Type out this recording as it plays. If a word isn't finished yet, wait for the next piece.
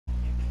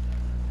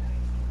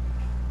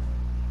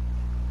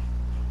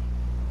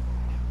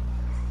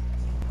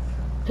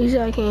He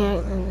said I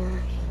can't hack nothing.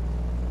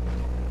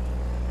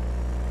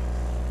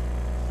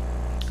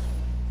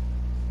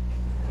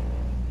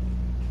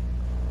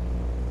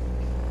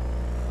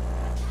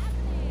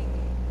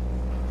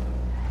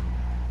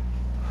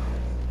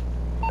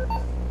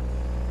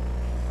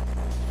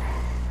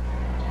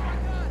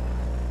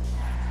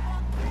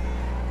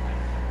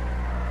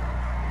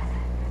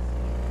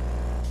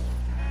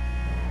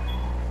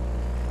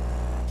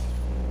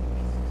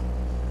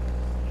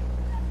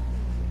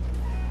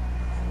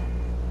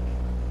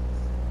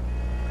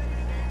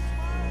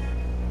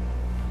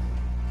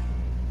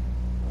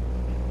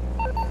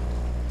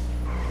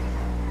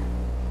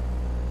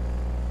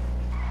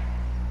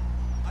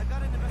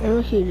 Let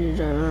me keep just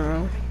driving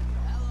around.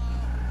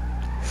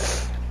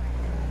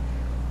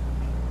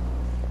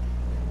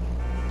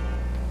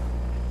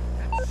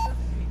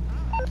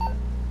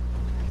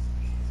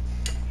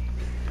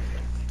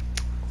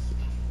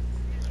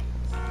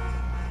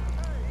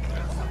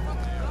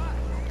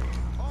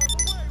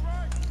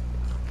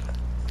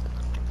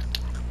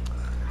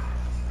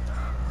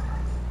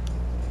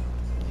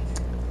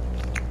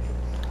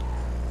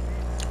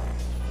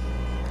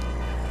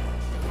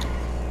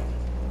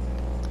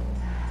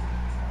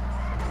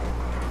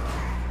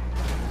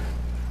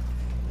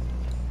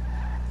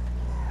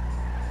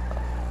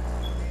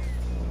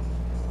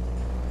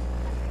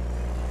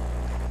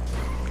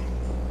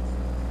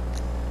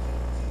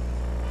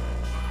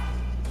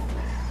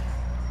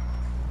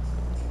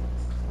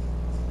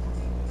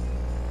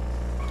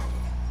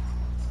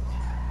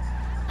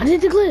 I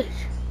did the glitch.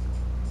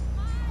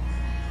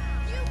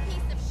 You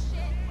piece of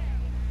shit.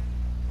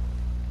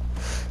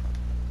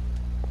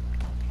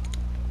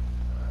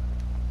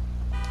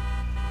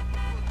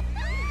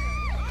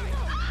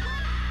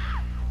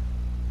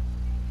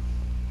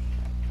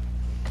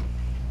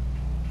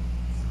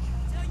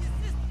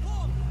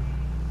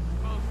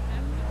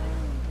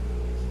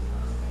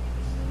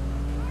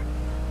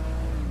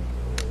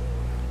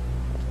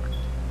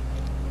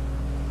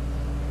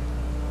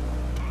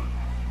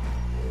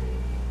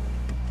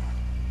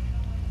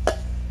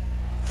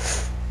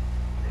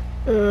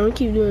 I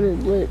keep doing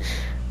this glitch.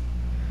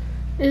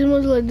 This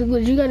one's like the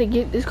glitch. You gotta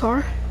get this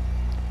car.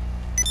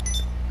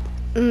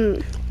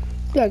 You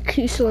gotta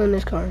keep selling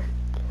this car.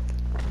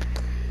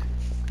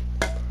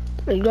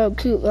 You gotta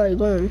keep like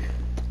going.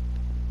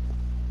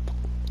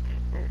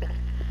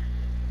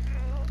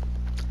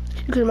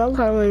 Because my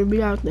car won't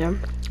be out there.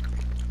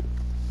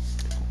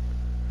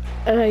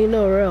 That's how you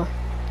know real.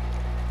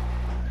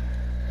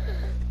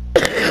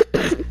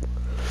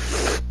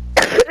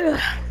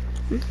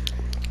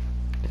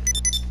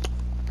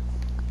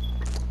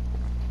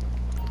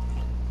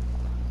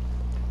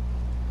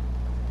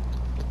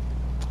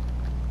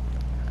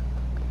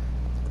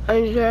 I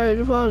just got a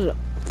deposit.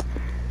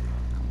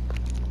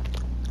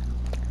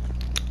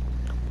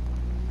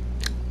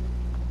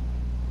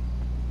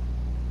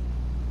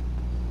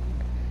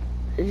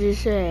 It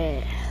just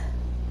said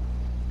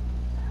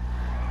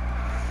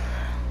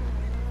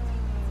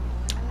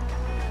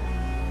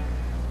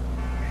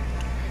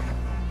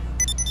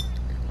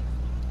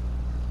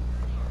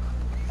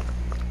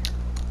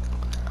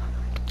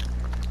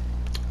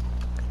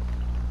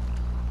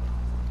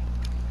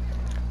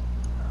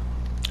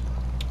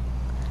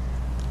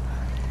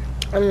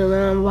I don't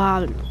know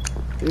about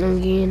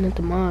I'm getting at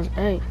the mosque.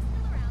 Hey,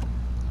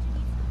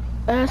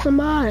 ask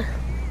somebody.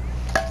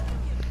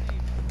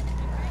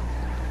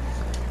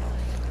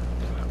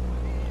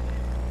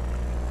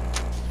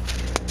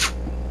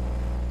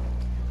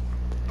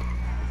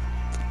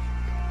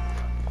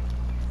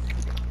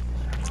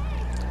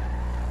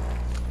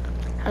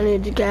 I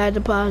need to get a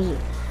deposit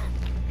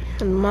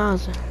in the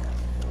mosque.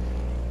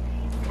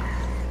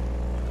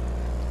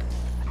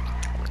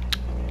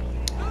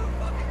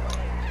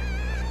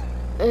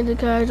 I need to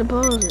get a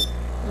deposit.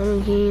 I'm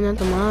getting at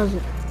the mosque.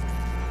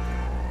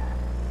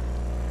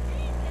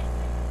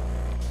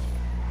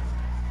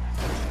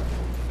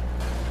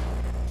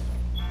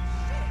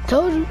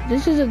 Told you,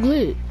 this is a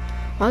glitch.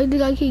 Why do you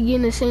think I keep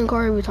getting the same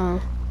car every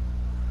time?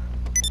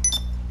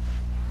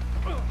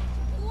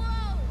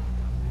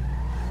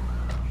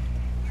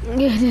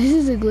 Yeah, this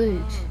is a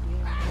glitch.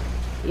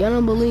 Y'all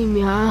don't believe me,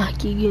 huh? I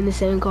keep getting the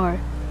same car.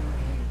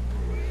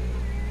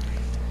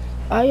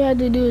 All you have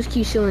to do is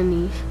keep selling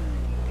these.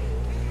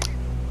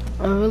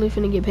 I'm really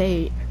finna get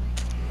paid.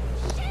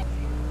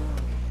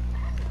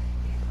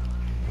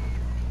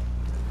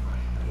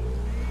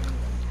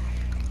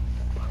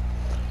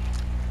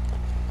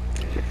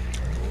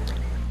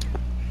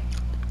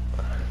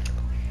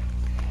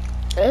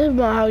 That's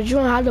my house. You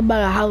don't have to buy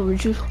a house,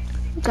 but you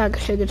gotta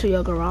take it to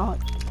your garage.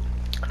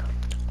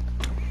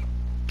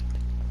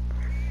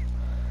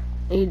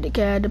 Need the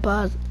cash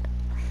deposit.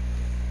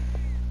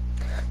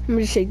 Let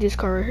me just take this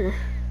car right here.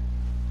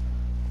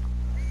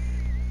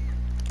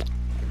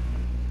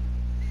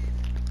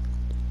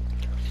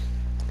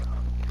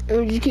 Let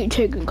me just keep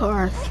taking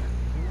cars.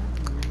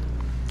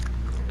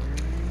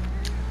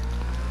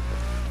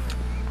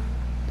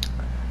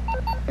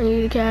 I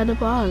need a cash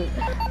deposit.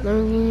 Let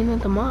me get in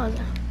at the mall.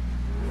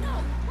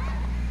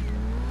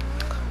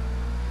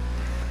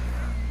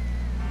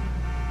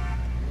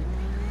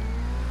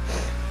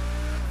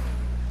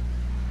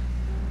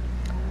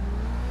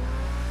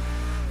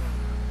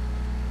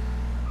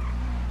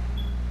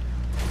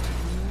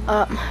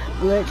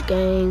 Glitch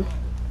gang.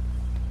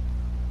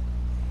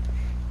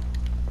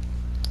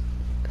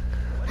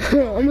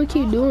 I'm gonna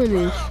keep doing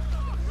this.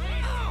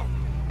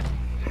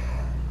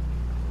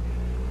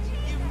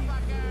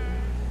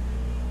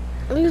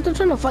 Niggas still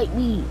trying to fight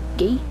me,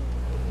 gay.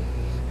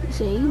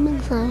 Say you been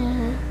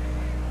fine.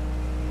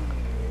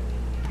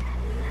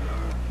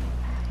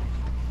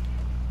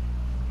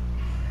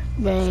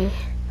 Bang.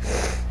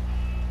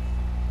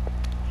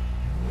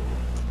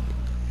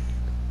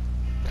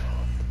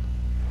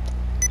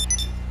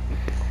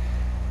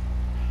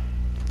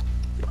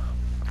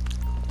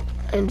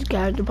 And just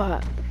got the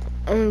pot.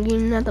 I'm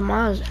getting at the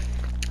Mazda.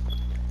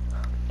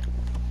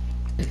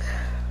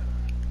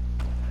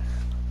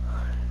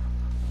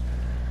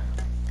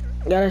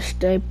 Gotta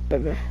stay,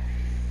 baby.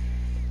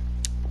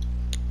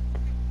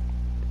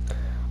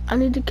 I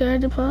need to carry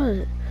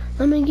deposit.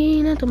 Let me get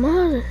in at the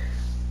Mazda.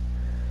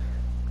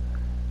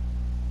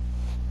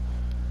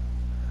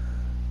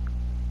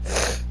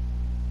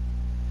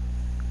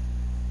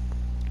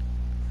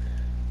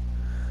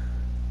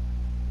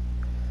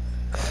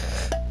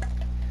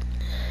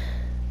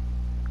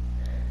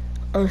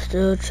 I'm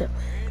still tripping.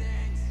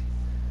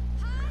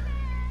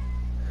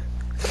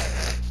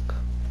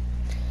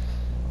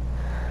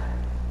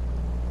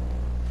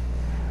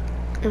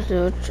 I'm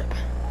still tripping.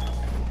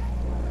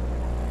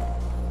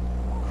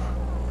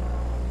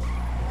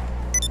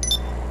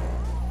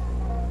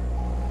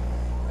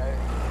 Hey,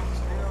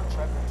 still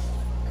trapping.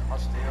 I'm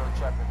still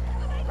trapping.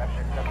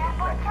 Rapping,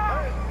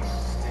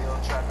 still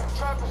trapping.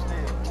 Trapping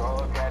still.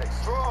 Drug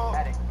addicts. Drug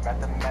addict.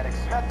 Mathematics.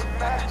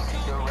 Mathematics.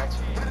 Keep the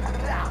ratchet.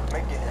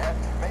 Make it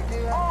happen. Make it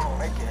happen.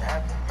 Make it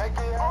happen. Make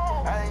it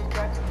happen. I ain't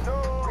catching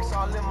no bricks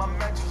all in my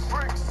mattress.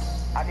 Bricks.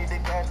 I need the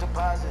cash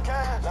deposit.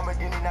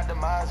 Lamborghini, not the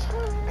Mazda.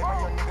 They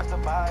want your niggas to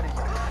body.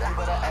 You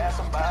better ask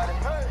somebody.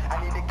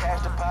 I need the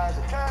cash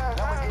deposit.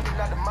 Lamborghini,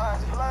 not the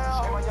Mazda.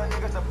 They want your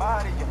niggas to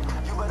body.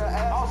 You better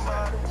ask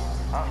somebody.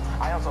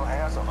 I am so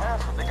handsome.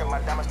 Look at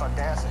my diamonds start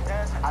dancing.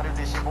 I do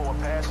this shit for a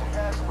passion.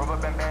 Rubber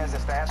band bands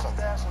and stash them.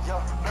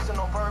 Yo, listen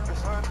on purpose.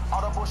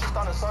 All the bullshit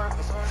starting to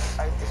surface.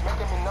 Ay, it's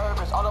making me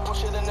nervous. All the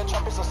bullshit in the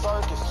trap is a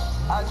circus.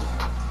 I just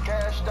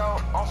cashed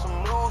out on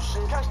some new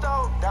shit. Cashed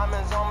out.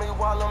 Diamonds on me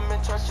while I'm in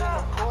church in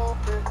the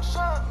pulpit.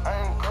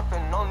 I ain't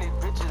gripping on these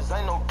bitches.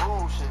 Ain't no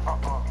bullshit.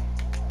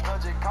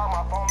 Just call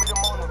my phone, meet them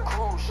on the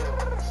cruise ship.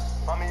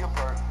 Buy me a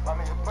perk, buy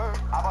me a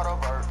perk. I bought a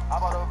bird, I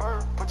bought a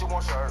bird. Put you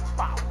on shirt.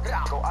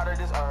 Go out of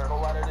this earth,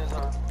 go out of this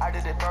earth. I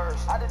did it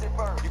first, I did it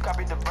first. You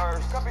copied the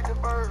verse, copied the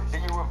verse.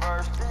 Then you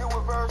reversed, then you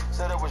reversed.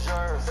 Said it was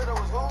yours, said it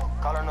was who?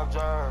 Calling up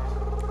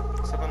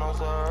jurors, sipping on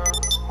syrup.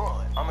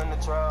 I'm in the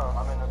trap,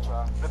 I'm in the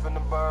trap. Flipping the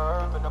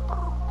bird, flipping the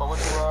bird. But what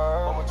you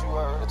heard, but what you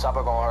heard? The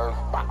chopper gon'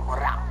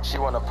 hurt. She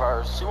want a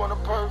purse, she want a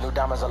purse. New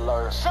diamonds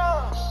alert.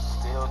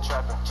 Still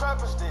trapping,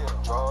 trapping still.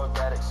 Drug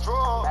addicts,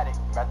 drug addict.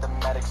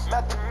 Mathematics,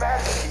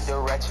 mathematics. Keep the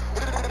ratchet.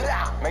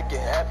 Make it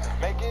happen,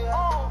 make it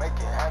happen, make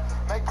it happen,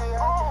 make it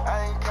happen.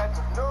 I ain't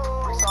catching no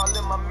bricks all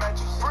in my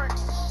mattress.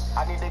 Bricks.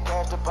 I need the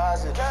cash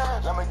deposit.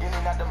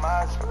 Lamborghini, not the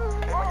Mazda.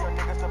 They want your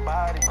niggas to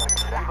body.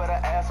 You better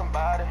ask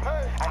somebody.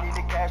 I need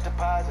the cash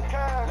deposit.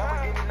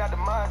 Lamborghini, not the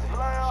Mazda.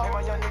 They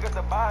want your niggas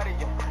to body.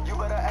 You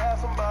better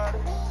ask somebody.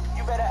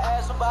 You better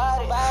ask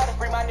somebody.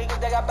 Bring my niggas,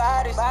 they got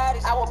bodies.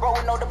 I was broke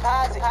with no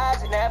deposit.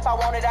 Now if I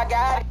want it, I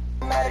got it.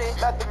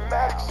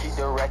 Mathematics, keep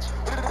the ratchet.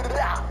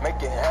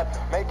 Make it happen,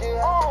 make it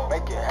happen,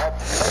 make it happen,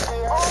 make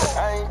it happen.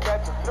 I ain't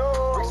catching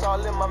no bricks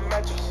all in my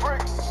mattress.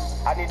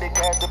 Bricks. I need the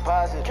cash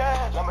deposit.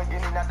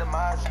 Lamborghini, not the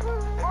Mazda.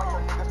 They want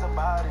your niggas to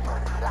body.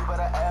 You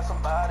better ask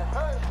somebody.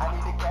 I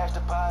need the cash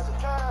deposit.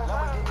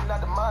 Lamborghini,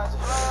 not the Mazda.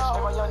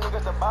 They want your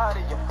niggas to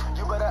body.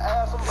 You better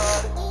ask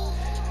somebody.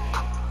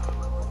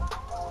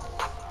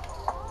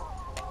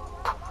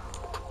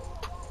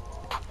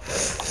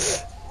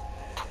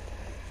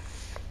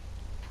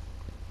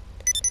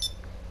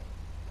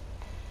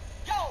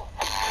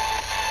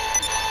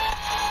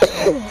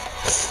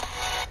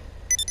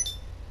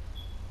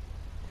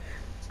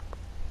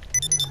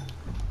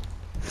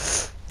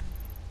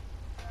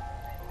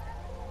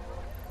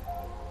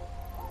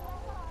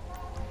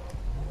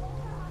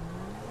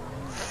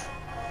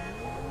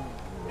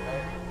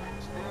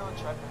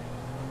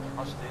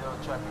 I'm still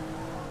trapping,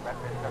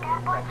 rapping,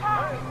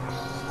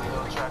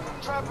 still trapping,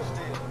 trapping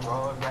still.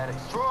 Drug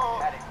addicts,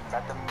 drug addict,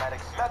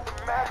 mathematics,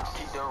 mathematics.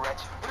 Keep the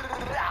ratchet,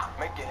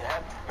 make it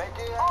happen, make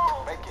it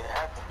happen, make it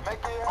happen,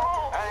 make it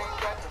happen. I ain't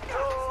got the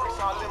bricks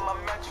all in my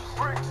mattress.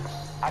 Bricks.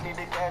 I need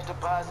the cash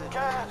deposit.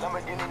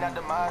 Lamborghini, not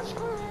the Mazda.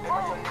 They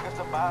want your niggas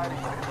to body.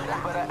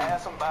 You better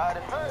ask somebody.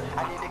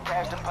 I need the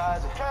cash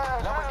deposit.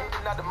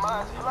 Lamborghini, not the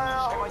Mazda.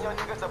 They want your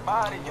niggas to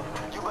body.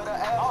 You better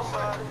ask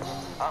somebody.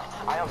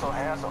 I am so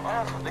handsome.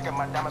 Look at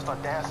my diamonds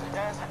start dancing.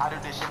 I do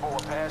this shit for a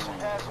passion.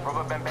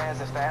 Rubber band bands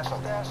and stash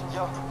them.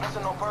 Yo,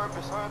 listen on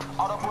purpose.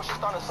 All the bullshit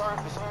starting to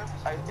surface.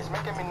 Ay, it's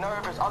making me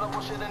nervous. All the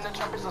bullshit in the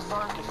trap is a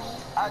circus.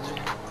 I just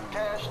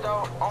cashed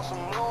out on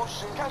some new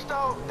shit. Cashed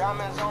out.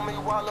 Diamonds on me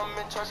while I'm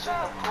in church in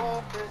the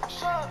pulpit.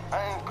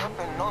 I ain't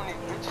gripping on these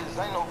bitches.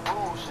 Ain't no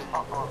bullshit.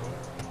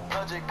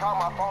 Subject call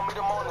my phone, meet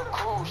them on the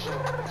cruise ship.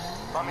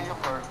 Buy me a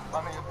bird,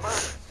 buy me a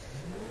bird.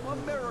 What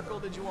miracle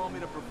did you want me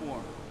to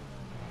perform?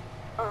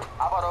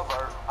 I bought a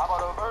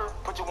bird,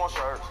 put you on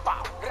shirt.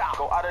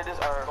 Go out of this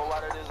earth, go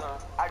out of this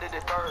earth. I did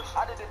it first,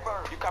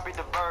 You copied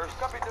the verse,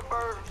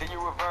 then you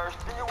reversed,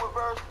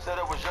 Said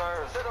it was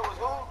yours,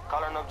 who?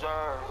 Calling up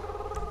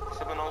jerks,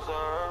 sipping on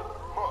serve.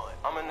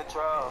 I'm in the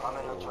trap,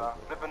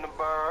 flipping the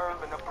bird.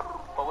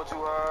 But what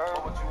you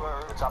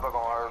heard, the chopper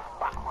gon' hurt.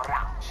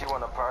 She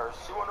want a purse,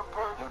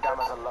 new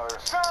diamonds alert.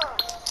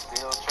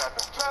 Still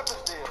trapping,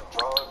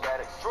 drug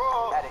addicts,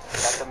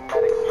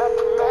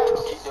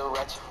 mathematics, keep the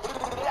wretched.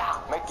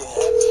 Make it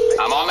happen.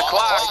 I'm on the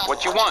clock.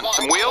 What you want?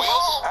 Some wheels?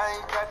 I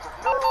ain't catching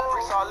no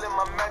bricks all in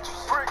my mattress.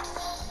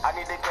 I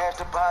need the cash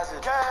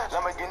deposit.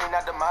 Lamborghini,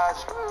 not the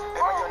Mazda.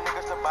 They my young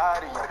niggas to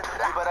body.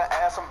 You better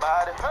ask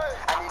somebody.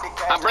 I need the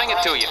cash. I'll bring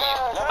it to you.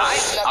 Alright,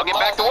 I'll get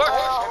back to work.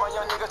 They my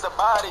young niggas to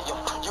body.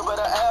 You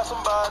better ask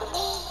somebody.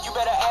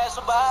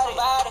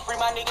 Free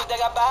my niggas, they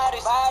got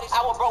bodies. I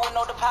was broke with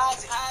no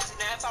deposit.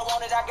 Now if I want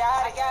it, I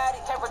got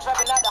it. Take for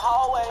trapping out the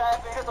hallway.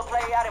 Pistol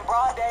play out in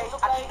broad day.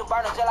 I keep the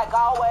burner just like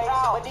always.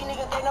 But these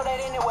niggas, they know that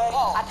anyway.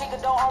 I kick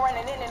the door, I'm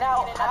running in and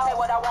out. I say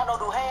what I want,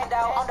 don't do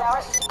handout. Under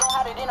pressure, she gon'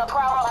 hide it in a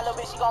crowd. My little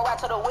bitch, she gon' ride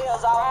till the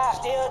wheels off.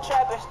 Still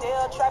trapping.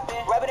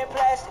 Wrap it in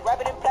plastic.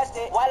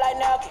 White like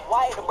Nike.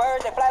 White, the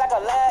birds, they fly like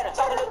a ladder.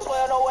 Talking to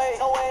 12, no way.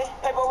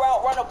 Paper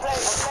route, run the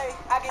place.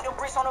 I get them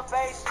bricks on the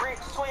face.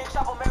 Twin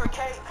chopper, Mary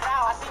Kate.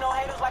 I see no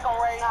haters like I'm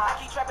Ray. I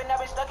keep trapping,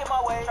 never stuck in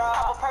my way.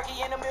 Pop a perky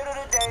in the middle of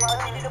the day.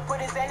 Needed to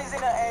put his Xannies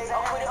in the A.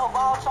 I'm with it of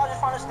all charges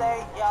from the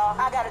state.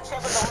 I got a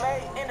check with no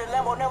mate. In the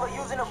Lambo, never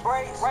using the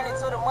brakes. Running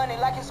to the money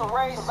like it's a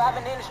race.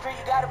 Surviving in the street,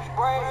 you gotta be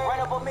brave. Run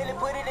up a million,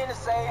 put it in the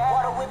safe.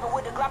 Water whipping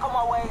with the Glock on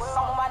my waist.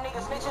 Some of my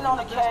niggas snitching on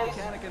the case.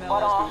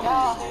 But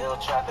Still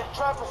trapping,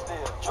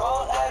 still.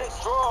 Drug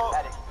addicts,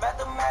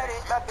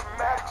 mathematics,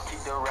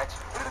 keep the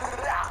wretched.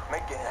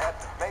 Make it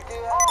happen, make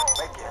it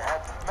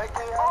happen.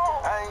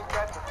 I ain't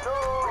catching no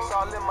bricks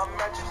all in my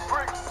mattress.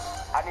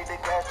 I need the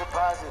cash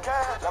deposit.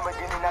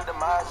 Lamborghini, not the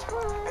Mazda.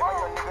 Pay my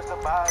young niggas to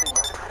body.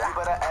 You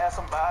better ask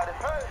somebody.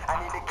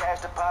 I need the cash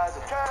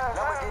deposit.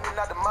 Lamborghini,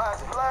 not the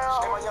Mazda.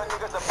 Pay my young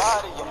niggas to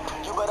body.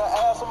 You better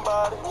ask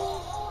somebody.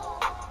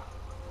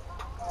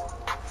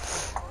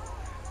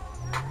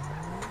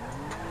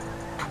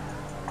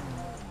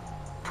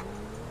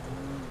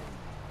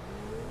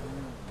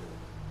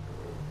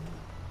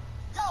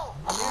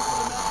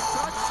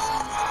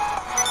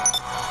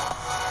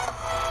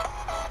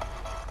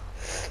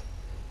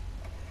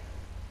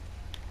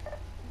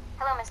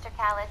 Hello, Mr.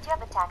 Khaled. Do you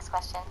have a tax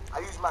question? I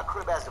use my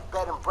crib as a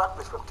bed and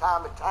breakfast from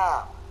time to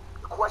time.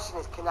 The question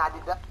is, can I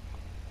deduct?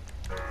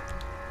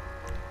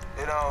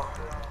 You know,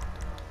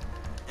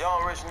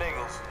 young rich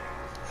niggas.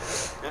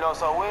 You know,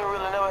 so we ain't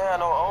really never had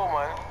no old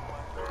money.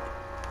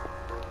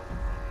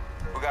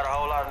 We got a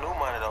whole lot of new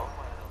money though.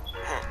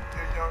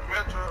 Young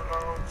Metro, I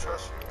don't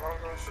trust you. I'm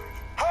gonna shoot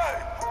you.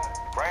 Hey!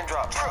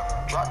 Raindrop,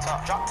 drop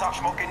top,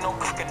 smoking, no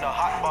cooking, the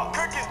hot pot.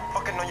 Cooking,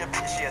 fucking on your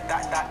bitch, yeah,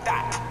 that.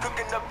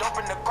 Cooking up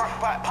dope in the crock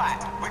pot.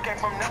 We came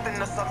from nothing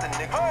to something,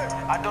 nigga. Hey.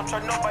 I don't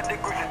trust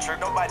nobody, grip the trick,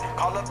 nobody.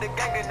 Call up the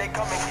gang and they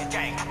come and get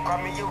gang. Cry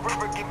me a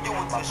river, give you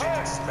a tissue.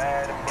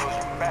 Bad and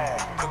bullshit,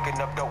 bad. Cooking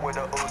up dope with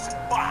a Uzi.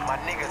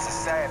 My niggas are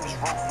savage,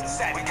 ruthless.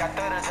 We got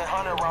 30s and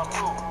 100 rounds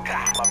too.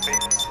 My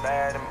bitch is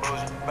bad and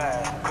bullshit,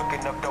 bad.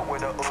 Cooking up dope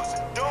with a Uzi.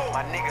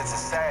 My niggas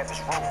are savage,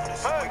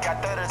 ruthless. We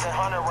got 30s and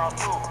 100 rounds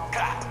too.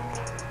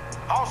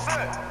 All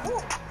set.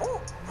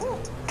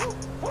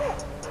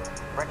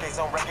 Records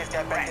on records,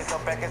 got backers,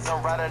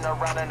 I'm riding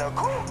around in a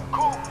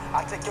cool.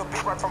 I take your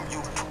bitch right from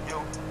you.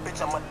 Bitch,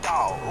 I'm a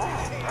dog.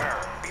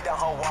 Beat down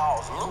her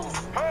walls, loose.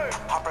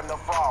 Hop in the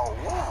fall.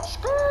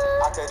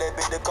 I tell that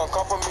bitch to come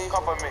for me.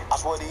 I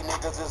swear these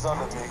niggas is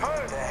under me.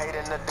 The hate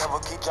and the devil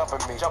keep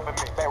jumping me.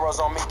 Back rows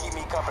on me, keep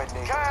me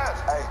company.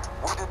 Hey,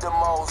 we did the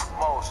most.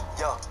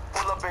 Yeah,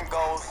 pull up and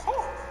goes.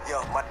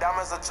 Yeah, my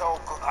diamonds a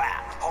choker.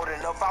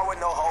 Holding up, I with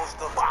no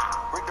holster.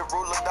 Read the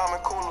ruler,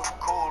 diamond cooler.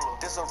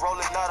 This a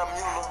roller, not a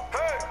mule.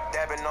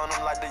 Dabbing on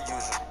them like the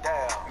usual.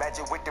 Damn,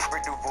 magic with the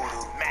brick do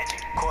voodoo.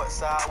 Magic.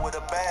 Courtside with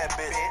a bad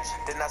bitch.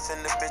 Then I send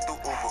the bitch through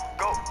Uber.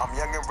 Go. I'm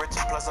young and rich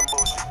and plus I'm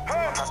bullshit.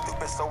 I'm not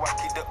stupid, so I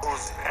keep the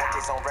oozing.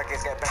 Records on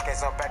records, got backers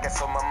on backers,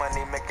 so my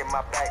money making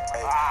my back.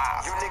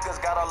 Ay. You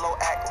niggas got a low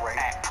act rate.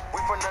 We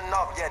from the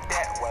north, yeah,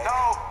 that way.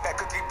 No. Fat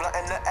cookie blunt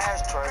in the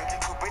ashtray.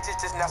 You bitches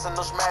just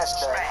national smash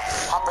that.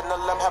 Hop in the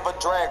limb, have a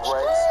drag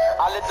race.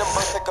 I let them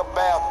boys take a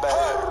bath bag.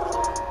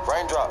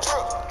 Raindrop,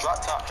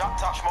 drop top,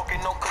 smoking,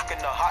 no cooking,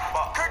 the hot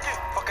pot.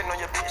 Fucking on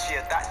your bitch,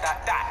 yeah, that.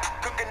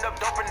 Cooking up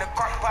dope in the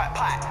crock pot.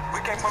 We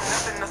came from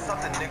nothing to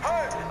something, nigga.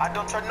 I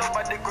don't trust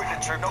nobody, grip the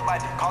trick,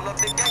 nobody. Call up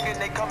the gang and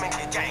they come and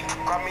get gang.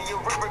 Cry me a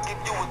river, give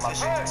you a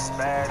tissue.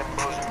 Bad and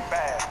bullshit,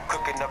 bad.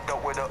 Cooking up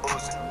dope with a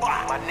Uzi.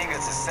 My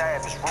niggas is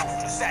savage,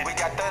 ruthless. We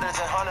got 30s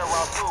and 100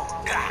 rounds too.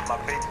 My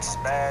bitch is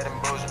bad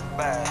and bullshit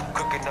bad.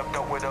 Cooking up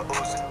dope with a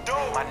Uzi.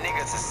 My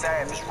niggas are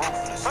savage,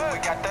 ruthless. We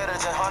got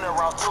 30s and 100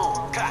 rounds too.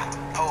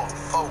 Hold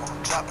phone,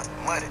 dropping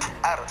money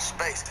out of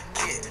space.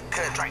 Kid,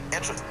 cut, drink,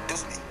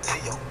 introduce me to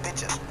your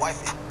bitch's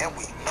wifey, and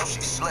we know she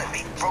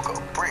slutty. Broke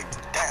a brick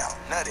down,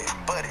 nutty,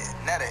 buddy.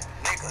 Now that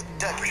nigga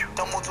ducky.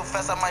 Don't move too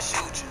fast, I might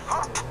shoot you.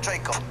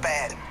 Draco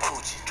bad and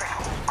bougie.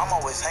 I'm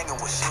always hanging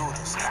with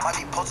shooters. Might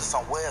be posted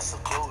somewhere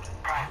secluded.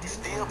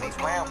 Still be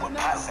playing with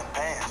pots and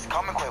pans.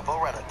 Call me Quavo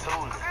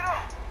Ratatouille.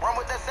 Run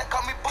with that set,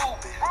 call me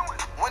boobies.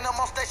 When I'm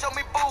on stage, show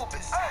me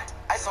boobies.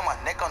 Ice on my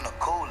neck on the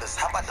coolest.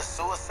 How about the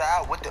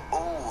suicide with the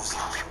ooze?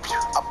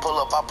 I pull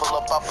up, I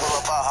hop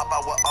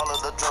out with all of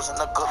the drugs and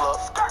the good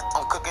luck.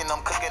 I'm cooking,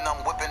 I'm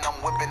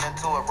whipping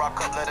into it. Rock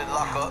up, let it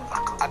lock up.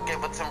 I gave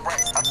her 10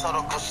 racks. I told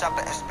her go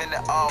shopping and spend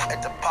it all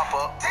at the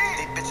pop-up.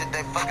 These bitches,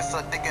 they fucking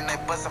so dick and they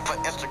bustin' for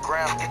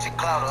Instagram. Get your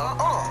clout up.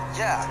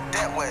 Yeah,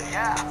 that way.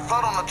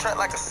 Float on the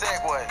track like a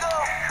Segway.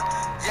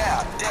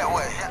 Yeah, that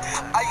way.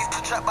 I used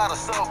to trap by the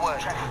subway.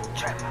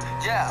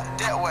 Yeah,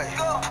 that way.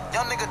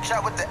 Young nigga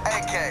trap with the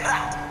AK.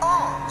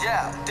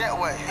 Yeah, that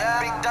way.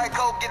 Big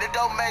Dyco, get it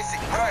on Macy.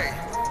 Hey.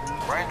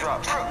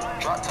 Raindrop,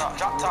 drop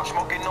top,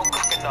 smoking, no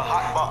cooking, the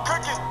hot pot.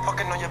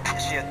 Fucking on your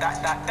bitch, yeah, that.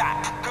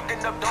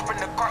 Cooking up dope in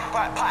the crock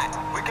pot.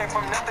 We came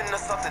from nothing to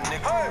something,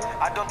 nigga.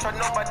 I don't try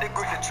nobody,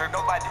 grip the trick,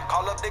 nobody.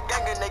 Call up the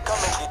gang and they come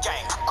and get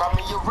gang. Cry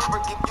me a river,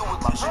 give you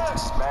with my shit.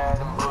 Bad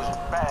and bullshit,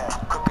 bad.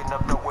 Cooking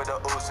up dope with a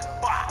Uzi.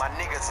 My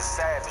niggas are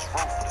savage,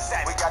 ruthless.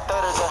 We got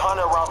 30s and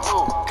 100 rounds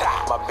too.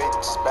 My bitch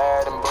is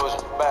bad and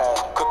bullshit, bad.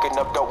 Cooking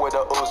up dope with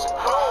a Uzi.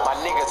 My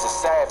niggas are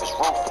savage,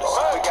 ruthless.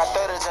 We got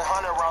 30s and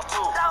 100 rounds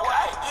too.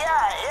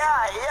 Yeah.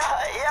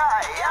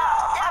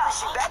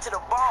 She back to the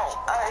bone.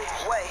 Hey,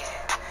 wait.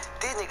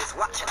 These niggas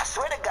watching. I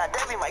swear to God, they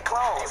be my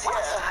clones. Yeah,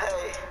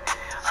 hey.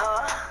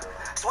 Huh?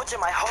 Switching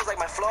my hoes like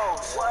my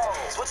flows.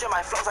 Switching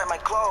my flows like my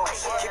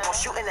clothes. Keep on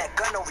shooting that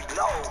gun, no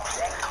reload.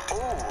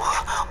 Ooh.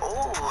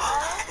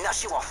 Now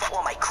she won't fuck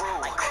with my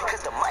crew. Cause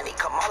the money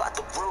come all out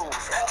the roof.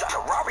 Drive a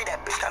Rari,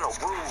 that bitch got no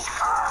roof.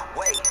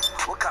 Wait,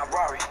 what kind of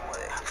Rari?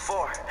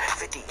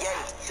 458.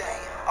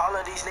 All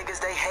of these niggas,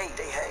 they hate.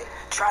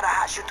 Try to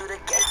hot shoot through the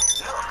gate.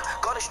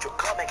 Look, go to strip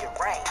club, make it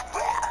rain.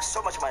 Yeah,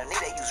 so much money,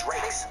 they use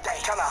rates.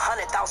 Count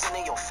 100,000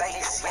 in your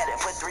face. Yeah, they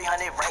put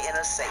 300 right in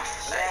a safe.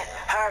 Met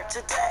her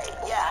today.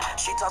 Yeah,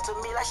 she talked to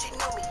me like she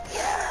knew me.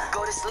 Yeah,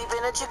 go to sleep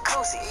in a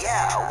jacuzzi.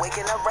 Yeah,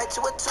 waking up right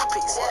to a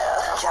two-piece.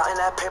 Yeah, counting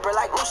that paper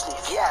like loose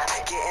leaf. Yeah,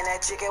 getting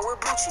that chicken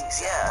with blue cheese.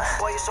 Yeah,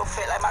 boy, you so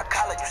fit like my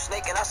collar. You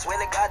snaking, I swear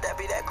to God, that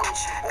be that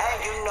Gucci. And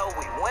you know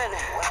we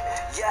winning.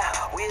 Yeah,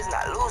 we is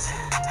not losing.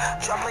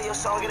 Drop play your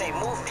song, it ain't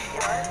moving.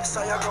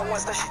 Saw your girl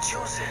once, that she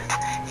choosing.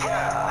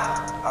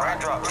 Yeah,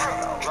 Raindrop,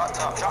 drop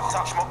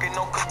top, smoking,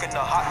 no cooking, the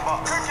hot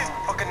pot.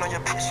 Fucking on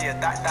your bitch, yeah,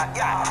 that.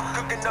 Yeah,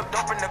 cooking up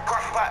dope in the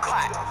crock pot.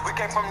 We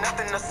came from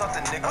nothing to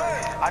something, nigga.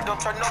 I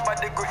don't try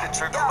nobody, grip the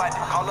trick, nobody.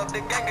 Call up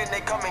the gang and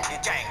they come and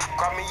get gang.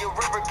 Cry me a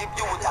river, give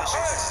you a tissue.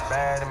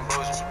 Bad and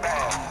bullshit,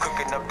 bad.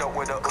 Cooking up dope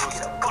with a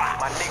Uzi.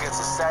 My niggas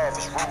are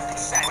savage,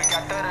 ruthless. We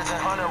got 30s and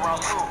 100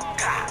 rounds too.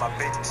 My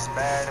bitch is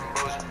bad and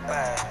bullshit,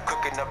 bad.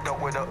 Cooking up dope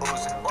with a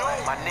Uzi.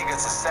 My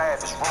niggas are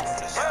savage,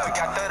 ruthless. We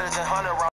got 30s and 100 rounds.